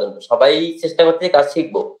শেখার জন্য, সবাই চেষ্টা করতে কাজ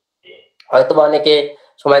শিখবো, হয়তো অনেকে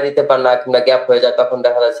সময় দিতে পারে না কিংবা গ্যাপ হয়ে যায়, তখন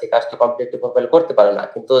দেখা যাচ্ছে কাজটা কমপ্লিট প্রোফাইল করতে পারে না,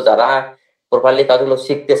 কিন্তু যারা প্রপারলি কাজগুলো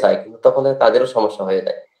শিখতে চায় কিন্তু তখন তাদেরও সমস্যা হয়ে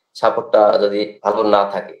যায় সাপোর্টটা যদি ভালো না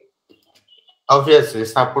থাকে। অবভিয়াসলি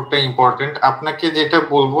সাপোর্টটা ইম্পর্টেন্ট। আপনাকে যেটা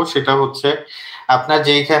বলবো সেটা হচ্ছে আপনার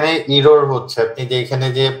যেখানে ইরর হচ্ছে, আপনি যেখানে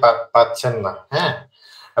যে পাচ্ছেন না, হ্যাঁ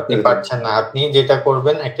আপনি পাচ্ছেন না, আপনি যেটা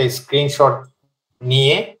করবেন একটা স্ক্রিনশট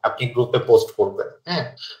নিয়ে আপনি গ্রুপে পোস্ট করবেন। হ্যাঁ,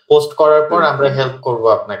 পোস্ট করার পর আমরা হেল্প করব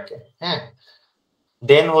আপনাকে। হ্যাঁ,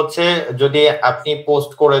 দেন হচ্ছে যদি আপনি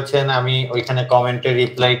পোস্ট করেছেন আমি ওইখানে কমেন্টে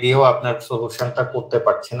রিপ্লাই দিয়েও আপনার সলিউশনটা করতে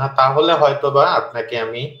পারছি না, তাহলে হয়তোবা আপনাকে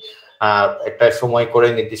আমি একটা সময় করে,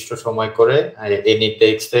 নির্দিষ্ট সময় করে এনি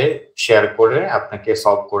টেক্সটে শেয়ার করে আপনাকে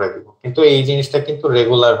সলভ করে দিব। কিন্তু এই জিনিসটা কিন্তু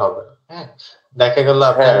রেগুলার হবে না। হ্যাঁ, দেখা গেল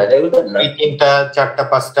আপনার 3টা 4টা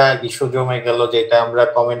 5টা ইস্যু জমে গেল যেটা আমরা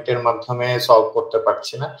কমেন্টের মাধ্যমে সলভ করতে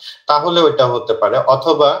পারছি না, তাহলে ওইটা হতে পারে।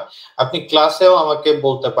 অথবা আপনি ক্লাসেও আমাকে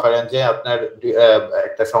বলতে পারেন যে আপনার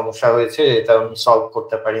একটা সমস্যা হয়েছে, এটা আমি সলভ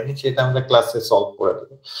করতে পারিনি, সেটা আমরা ক্লাসে সলভ করে দেব।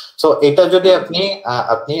 সো এটা যদি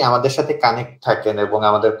আপনি আমাদের সাথে কানেক্ট থাকেন এবং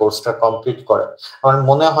আমাদের কোর্সটা কমপ্লিট করেন, আমার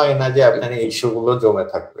মনে হয় না যে আপনার এই ইস্যুগুলো জমে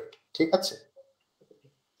থাকবে। ঠিক আছে?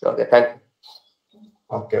 ওকে, thank you.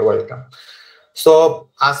 Okay, welcome. So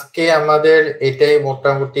আজকে আমাদের এটাই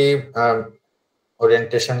মোটামুটি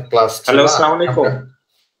ওরিয়েন্টেশন ক্লাস ছিল। হ্যালো, আসসালামু আলাইকুম।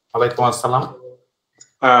 ওয়ালাইকুম আসসালাম।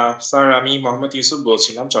 স্যার, আমি মোহাম্মদ ইউসুফ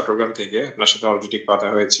বলছিলাম চট্টগ্রাম থেকে। আপনার সাথে অলরেডি কথা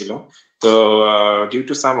হয়েছিল। তো ডিউ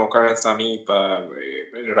টু সাম অকারেন্স আমি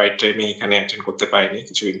রাইট টাইমে এখানে অ্যাটেন্ড করতে পারিনি,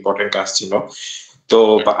 কিছু ইম্পর্টেন্ট কাজ ছিল। তো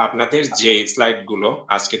আপনাদের যে স্লাইড গুলো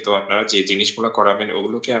আজকে, তো আপনারা যে জিনিসগুলো করাবেন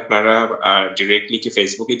ওগুলোকে আপনারা ডিরেক্টলি কি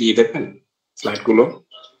ফেসবুকে দিয়ে দেবেন স্লাইড গুলো?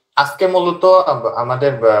 আজকে মূলত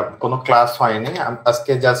আমাদের কোনো ক্লাস হয়নি,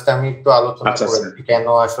 আজকে জাস্ট আমি একটু আলোচনা করেছি কেন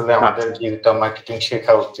আসলে আমাদের ডিজিটাল মার্কেটিং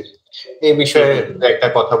শেখা উচিত এই বিষয়ে একটা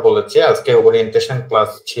কথা বলেছি। আজকে ওরিয়েন্টেশন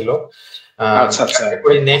ক্লাস ছিল। আচ্ছা,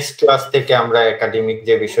 নেক্সট ক্লাস থেকে আমরা একাডেমিক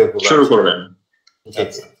যে বিষয়গুলো শুরু করবেন। জি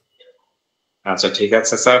জি, আচ্ছা ঠিক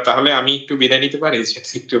আছে স্যার, তাহলে আমি একটু বিদায় নিতে পারি,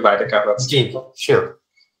 একটু বাইরে কাজ আছে। জি শিওর।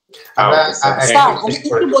 স্যার, আমি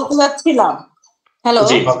একটু বলতে চাচ্ছিলাম, হ্যালো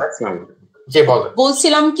জি বলেন।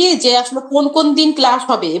 বলছিলাম কি যে আসলে কোন কোন দিন ক্লাস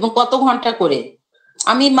হবে এবং কত ঘন্টা করে?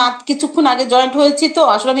 আমি কিছুক্ষণ আগে জয়েন্ট হয়েছি, তো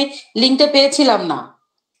আসলে আমি লিংকটা পেয়েছিলাম না।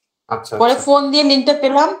 আচ্ছা, পরে ফোন দিয়ে লিংকটা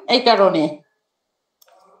পেলাম, এই কারণে।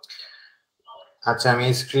 আচ্ছা, আমি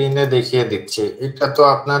স্ক্রিনে দেখিয়ে দিচ্ছি। এটা তো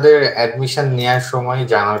আপনাদের অ্যাডমিশন নেওয়ার সময়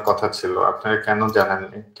জানার কথা ছিল, আপনারা কেন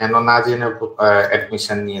জানাননি? কেন না জেনে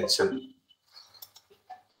অ্যাডমিশন নিয়েছেন?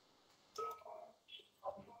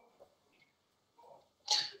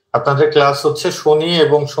 আপনাদের ক্লাস হচ্ছে শনি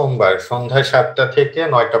এবং সোমবার সন্ধ্যা 7টা থেকে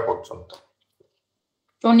 9টা পর্যন্ত।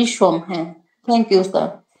 শনি সোম, হ্যাঁ, থ্যাংক ইউ স্যার।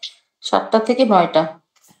 7টা থেকে 9টা।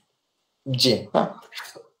 জি,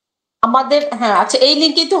 আমাদের হ্যাঁ, আচ্ছা, এই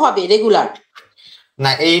লিংকেই তো হবে রেগুলার?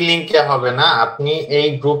 না, এই লিংকে হবে না। আপনি এই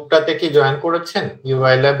গ্রুপটাতে কি জয়েন করেছেন?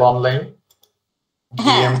 UI lab online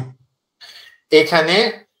DM. এখানে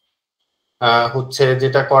হচ্ছে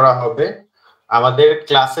যেটা করা হবে, আমাদের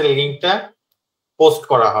ক্লাসের লিংকটা পোস্ট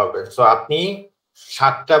করা হবে। সো আপনি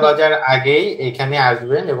 7টা বাজার আগেই এখানে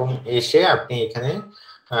আসবেন এবং এসে আপনি এখানে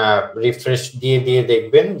রিফ্রেশ দিয়ে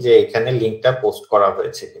দেখবেন যে এখানে লিংকটা পোস্ট করা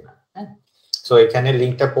হয়েছে কিনা। হ্যাঁ, সো এখানে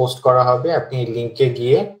লিংকটা পোস্ট করা হবে, আপনি লিংকে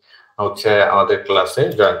গিয়ে হচ্ছে আমাদের ক্লাসে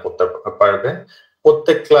জয়েন করতে পারবেন।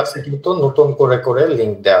 প্রত্যেক ক্লাসে কিন্তু নতুন করে করে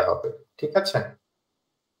লিংক দেওয়া হবে। ঠিক আছে?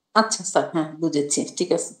 আচ্ছা স্যার, হ্যাঁ বুঝেছি, ঠিক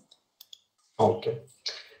আছে। ওকে,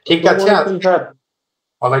 ঠিক আছে। স্যার,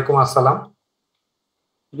 ওয়ালাইকুম আসসালাম।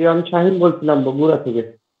 জি, আমি শাহিন বলছিলাম বগুড়া থেকে।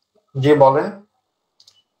 জি বলেন।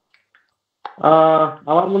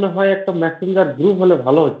 আমার মনে হয় একটা মেসেঞ্জার গ্রুপ হলে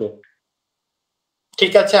ভালো হতো।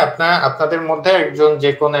 ঠিক আছে, আপনাদের মধ্যে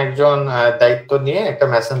যে কোনো একজন দায়িত্ব নিয়ে একটা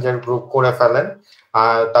মেসেঞ্জার গ্রুপ করে ফেলেন,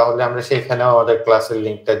 তাহলে আমরা সেখানে আমাদের ক্লাসের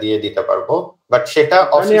লিংকটা দিয়ে দিতে পারবো। বাট সেটা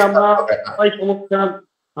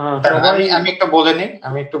আমি একটু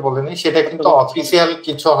বলে নিই, সেটা কিন্তু অফিসিয়াল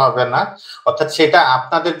কিছু হবে না, অর্থাৎ সেটা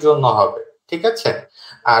আপনাদের জন্য হবে। ঠিক আছে?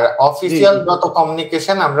 আর অফিসিয়াল যত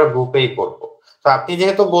কমিউনিকেশন আমরা গ্রুপেই করবো। তো আপনি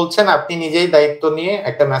যেহেতু বলছেন, আপনি নিজেই দায়িত্ব নিয়ে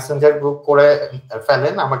একটা মেসেঞ্জার গ্রুপ করে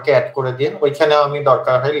ফেলেন, আমাকে অ্যাড করে দিন, ওইখানেও আমি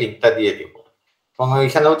দরকার হয় লিংকটা দিয়ে দিব, এবং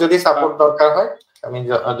ওইখানেও যদি সাপোর্ট দরকার হয় আমি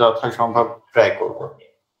যথাসম্ভব ট্রাই করবো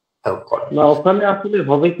হেল্প করার। না, ওখানে আসলে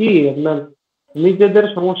হবে কি, আপনার নিজেদের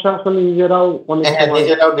সমস্যা আসলে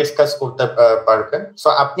নিজেরাও ডিসকাস করতে পারবেন। সো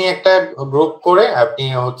আপনি একটা গ্রুপ করে আপনি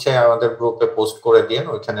হচ্ছে আমাদের গ্রুপে পোস্ট করে দিন,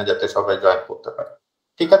 ওইখানে যাতে সবাই জয়েন করতে পারে।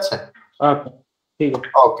 ঠিক আছে? আচ্ছা, ঠিক আছে।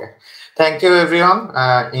 ওকে, থ্যাংক ইউ এভরিওয়ান।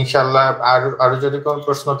 ইনশাআল্লাহ আরো যদি কোনো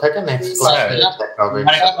প্রশ্ন থাকে নেক্সট ক্লাসে দেখা হবে।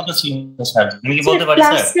 স্যার, আমি কি বলতে পারি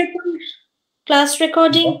স্যার? ক্লাস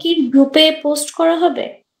রেকর্ডিং কি গ্রুপে পোস্ট করা হবে?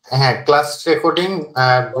 হ্যাঁ, ক্লাস রেকর্ডিং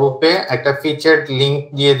গ্রুপে একটা ফিচারড লিংক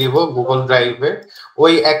দিয়ে দিব গুগল ড্রাইভে।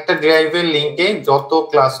 ওই একটা ড্রাইভের লিংকে যত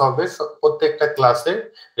ক্লাস হবে প্রত্যেকটা ক্লাসের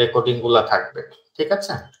রেকর্ডিং গুলা থাকবে। ঠিক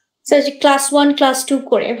আছে? স্যার যে ক্লাস 1 ক্লাস 2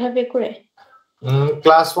 করে এভাবে করে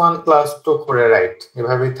ক্লাস 1 ক্লাস 2 করে রাইট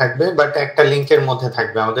এভাবেই থাকবে, বাট একটা লিংকের মধ্যে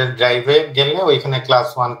থাকবে। আমাদের ড্রাইভে গেলে ওইখানে ক্লাস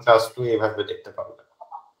 1 ক্লাস 2 এভাবে দেখতে পারবে।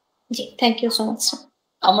 জি থ্যাংক ইউ সো মাচ।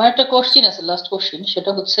 আমার একটা কোশ্চেন আছে, লাস্ট কোশ্চেন,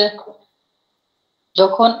 সেটা হচ্ছে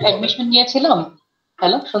যখন অ্যাডমিশন নিয়েছিলাম,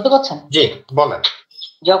 হ্যালো শুনতে পাচ্ছেন? জি বলেন।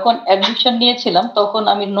 যখন অ্যাডমিশন নিয়েছিলাম তখন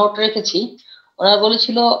আমি নোট রেখেছি, ওরা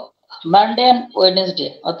বলেছিল মানডে এন্ড ওয়েডনেসডে,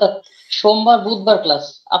 অর্থাৎ সোমবার বুধবার ক্লাস।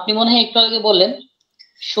 আপনি মনে হয় একটু আগে বললেন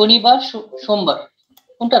শনিবার সোমবার,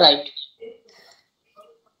 কোনটা রাইট?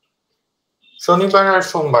 শনিবার আর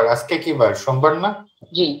সোমবার। আজকে কি বার? সোমবার না?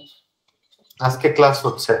 জি আজকে ক্লাস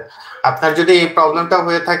হচ্ছে। আপনার যদি এই প্রবলেমটা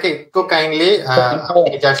হয়ে থাকে একটু কাইন্ডলি আপনি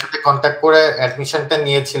যার সাথে কন্ট্যাক্ট করে অ্যাডমিশনটা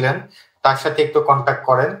নিয়েছিলেন তার সাথে একটু কন্ট্যাক্ট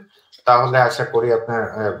করেন, তাহলে আশা করি আপনার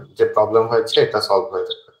যে প্রবলেম হয়েছে এটা সলভ হয়ে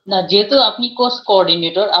যাবে। না, যেহেতু আপনি কোর্স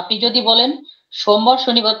কোঅর্ডিনেটর, আপনি যদি বলেন সোমবার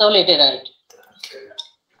শনিবার তাহলে এটা রাইট।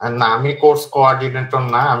 না, আমি কোর্স কোঅর্ডিনেটর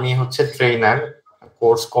না, আমি হচ্ছে ট্রেনার।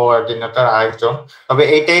 কোর্স কোঅর্ডিনেটর আরেকজন। তবে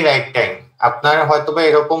এইটাই রাইট টাইম। আপনার হয়তোবা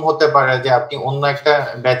এরকম হতে পারে যে আপনি অন্য একটা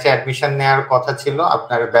ব্যাচে অ্যাডমিশন নেওয়ার কথা ছিল,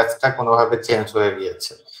 আপনার ব্যাচটা কোনোভাবে চেঞ্জ হয়ে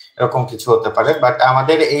গিয়েছে, এরকম কিছু হতে পারে। বাট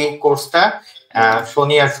আমাদের এই কোর্সটা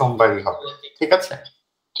শনি আর সোমবারই হবে। ঠিক আছে?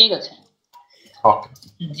 ঠিক আছে। ওকে,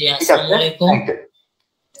 ঠিক আছে, থ্যাংক ইউ।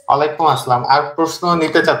 ওয়ালাইকুম আসসালাম। আর প্রশ্ন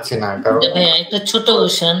নিতে চাচ্ছি না, কারণ ভাই একটা ছোট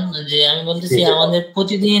কোশ্চেন, যে আমি বলতেছি আমাদের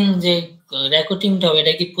প্রতিদিন যে রেকর্ডিংটা হবে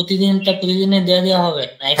এটা কি প্রতিদিনে দেওয়া হবে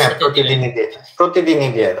না একসাথে?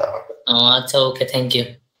 প্রতিদিনই দিয়ে দেওয়া হবে। আচ্ছা ওকে, থ্যাংক ইউ।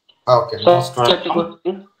 ওকে,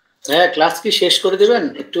 হ্যাঁ ক্লাস কি শেষ করে দিবেন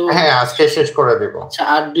একটু? হ্যাঁ আজকে শেষ করে দেব। আচ্ছা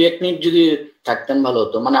আর 2-1 মিনিট যদি থাকতেন ভালো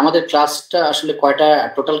হতো। মানে আমাদের ক্লাসটা আসলে কয়টা,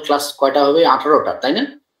 টোটাল ক্লাস কয়টা হবে? 18টা তাই না?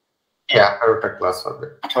 হ্যাঁ 18টা ক্লাস হবে।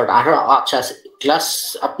 18 আচ্ছা। ক্লাস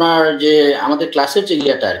আপনার যে আমাদের ক্লাসের যে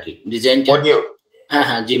ইয়েটা আর কি ডিজাইন মডিউল,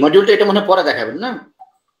 হ্যাঁ জি মডিউলটা এটা মনে হয় পরে দেখাবেন না?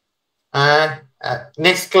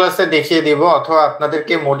 নেক্সট ক্লাসে দেখিয়ে দিব, অথবা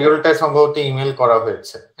আপনাদেরকে মডিউলটা সম্ভবত ইমেল করা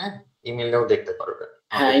হয়েছে। হ্যাঁ ইমেলেও দেখতে পারবেন।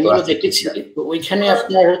 হ্যাঁ ইমেলও দেখেছি। ওইখানে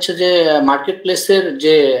আপনার হচ্ছে যে মার্কেট প্লেসের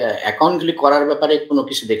যে অ্যাকাউন্টগুলি করার ব্যাপারে কোনো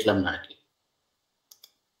কিছু দেখলাম না আর কি।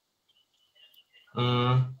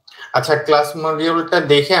 আচ্ছা, ক্লাস মডিউলটা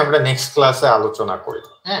দেখে আমরা নেক্সট ক্লাসে আলোচনা করি।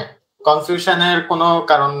 হ্যাঁ, কনফিউশনের কোনো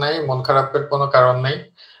কারণ নাই, মন খারাপের কোনো কারণ নাই,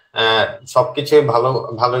 সবকিছুই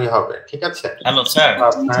ভালোই হবে। ঠিক আছে? হ্যালো স্যার,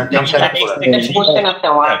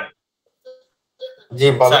 জি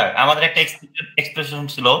বলেন। স্যার আমাদের একটা এক্সপ্রেশন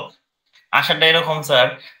ছিল, আশাটা এরকম স্যার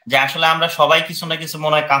যে আসলে আমরা সবাই কিছু না কিছু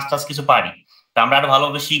মনে হয় কাজ কিছু পারি, তো আমরা আরো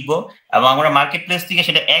ভালোভাবে শিখবো এবং আমরা মার্কেট প্লেস থেকে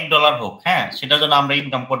সেটা $1 হোক, হ্যাঁ সেটার জন্য আমরা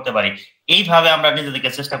ইনকাম করতে পারি। এইভাবে আমরা নিজেদেরকে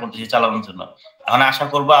চেষ্টা করতেছি চালানোর জন্য। এখন আশা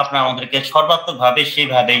করবো আপনারা আমাদেরকে সর্বাত্মক ভাবে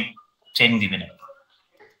সেইভাবেই ট্রেনিং দিবেন।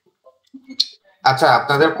 আচ্ছা,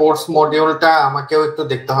 আপনাদের কোর্স মডিউলটা আমাকেও একটু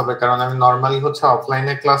দেখতে হবে, কারণ আমি নরমালি হচ্ছে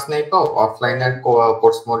অফলাইনে ক্লাস নেই, তো অফলাইনের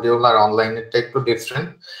কোর্স মডিউল আর অনলাইনেরটা একটু ডিফারেন্ট।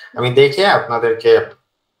 আমি দেখে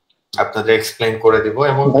আপনাদের এক্সপ্লেইন করে দিব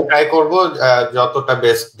এবং ট্রাই করব যতটা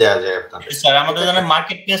বেস্ট দেয়া যায় আপনাদের। স্যার আমাদের জন্য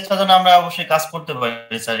মার্কেট প্লেসটা যেন আমরা অবশ্যই কাজ করতে পারি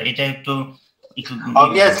স্যার, এটা একটু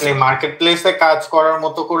অবভিয়াসলি মার্কেট প্লেসে কাজ করার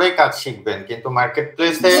মতো করেই কাজ শিখবেন, কিন্তু মার্কেট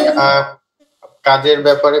প্লেসে কাজের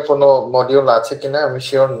ব্যাপারে কোনো মডিউল আছে কিনা আমি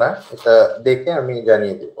শিওর না, এটা দেখে আমি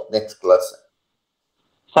জানিয়ে দেব নেক্সট ক্লাসে।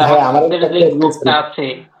 স্যার আমাদের যে গ্রুপটা আছে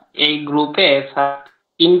এই গ্রুপে স্যার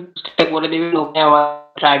ইনস্টল করে দিবেন, ওকে আমার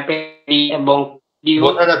ট্রাইপে এবং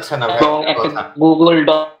বোঝা যাচ্ছে না ভাই, গুগল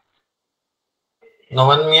ডক।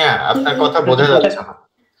 নোমান মিয়া আপনার কথা বোঝা যাচ্ছে না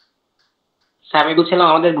স্যার। আমি বলছিলাম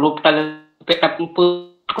আমাদের গ্রুপটা আপনি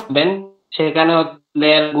পোস্ট করবেন, সেখানে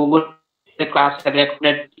গুগল ক্লাস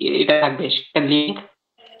রেকর্ডেড এটা থাকবে, সেটা লিংক।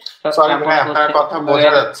 সরি ভাই আপনার কথা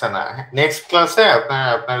বোঝা যাচ্ছে না। নেক্সট ক্লাসে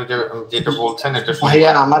আপনার যেটা বলছেন এটা ভাইয়া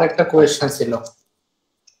আমার একটা কোয়েশ্চেন ছিল।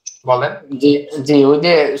 বলেন। জি ওই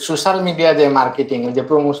যে সোশ্যাল মিডিয়া যে মার্কেটিং, ওই যে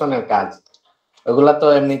প্রমোশনের কাজ, ওগুলা তো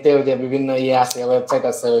এমনিতে ওই যে বিভিন্ন আছে, ওয়েবসাইট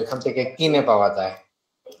আছে, ওইখান থেকে কিনে পাওয়া যায়।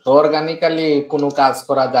 তো অর্গানিক্যালি কোনো কাজ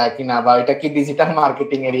করা যায় কিনা, বা এটা কি ডিজিটাল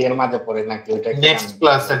মার্কেটিং এর মাঝে পড়ে নাকি? ওইটা নেক্সট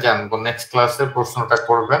ক্লাসে জানবো, নেক্সট ক্লাসে প্রশ্নটা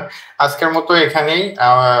করবেন। আজকের মতো এখানেই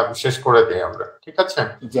শেষ করে দেই আমরা। ঠিক আছে?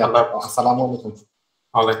 জি, আসসালামু আলাইকুম।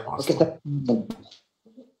 ওয়ালাইকুম আসসালাম।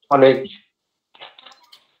 অনেক